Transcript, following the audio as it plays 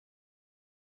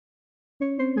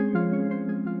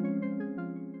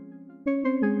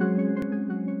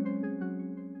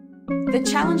The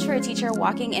challenge for a teacher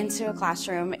walking into a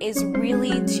classroom is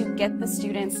really to get the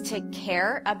students to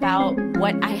care about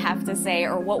what I have to say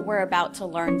or what we're about to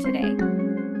learn today.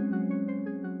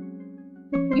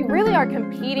 You really are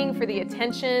competing for the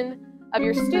attention of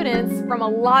your students from a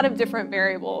lot of different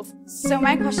variables. So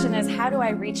my question is, how do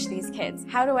I reach these kids?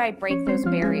 How do I break those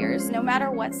barriers? No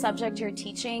matter what subject you're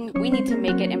teaching, we need to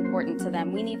make it important to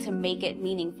them. We need to make it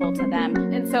meaningful to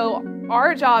them. And so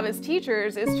our job as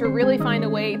teachers is to really find a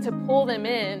way to pull them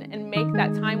in and make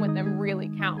that time with them really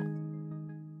count.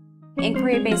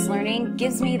 Inquiry-based learning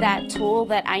gives me that tool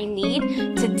that I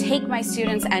need to take my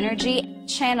students' energy,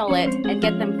 channel it, and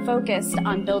get them focused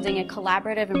on building a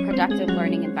collaborative and productive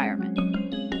learning environment.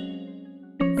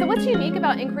 So what's unique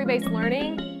about inquiry-based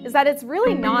learning is that it's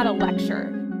really not a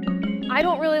lecture. I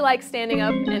don't really like standing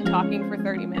up and talking for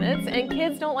 30 minutes, and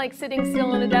kids don't like sitting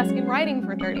still at a desk and writing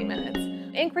for 30 minutes.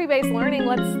 Inquiry-based learning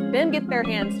lets them get their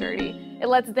hands dirty. It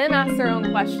lets them ask their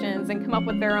own questions and come up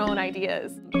with their own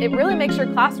ideas. It really makes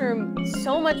your classroom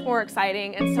so much more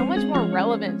exciting and so much more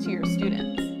relevant to your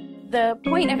students. The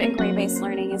point of inquiry-based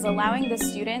learning is allowing the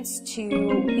students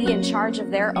to be in charge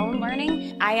of their own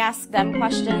learning. I ask them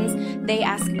questions, they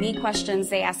ask me questions,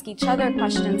 they ask each other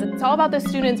questions. It's all about the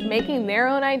students making their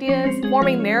own ideas,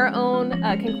 forming their own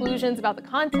conclusions about the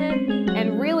content,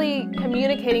 and really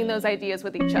communicating those ideas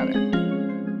with each other.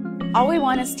 All we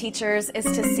want as teachers is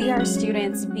to see our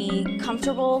students be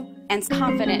comfortable and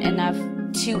confident enough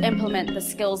to implement the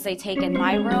skills they take in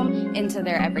my room into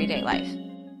their everyday life.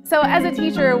 So as a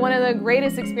teacher, one of the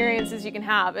greatest experiences you can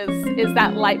have is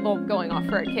that light bulb going off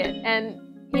for a kid. And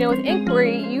with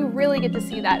inquiry, you really get to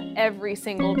see that every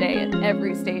single day at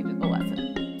every stage of the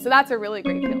lesson. So that's a really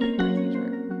great feeling for a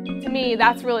teacher. To me,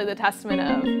 that's really the testament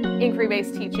of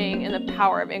inquiry-based teaching and the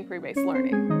power of inquiry-based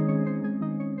learning.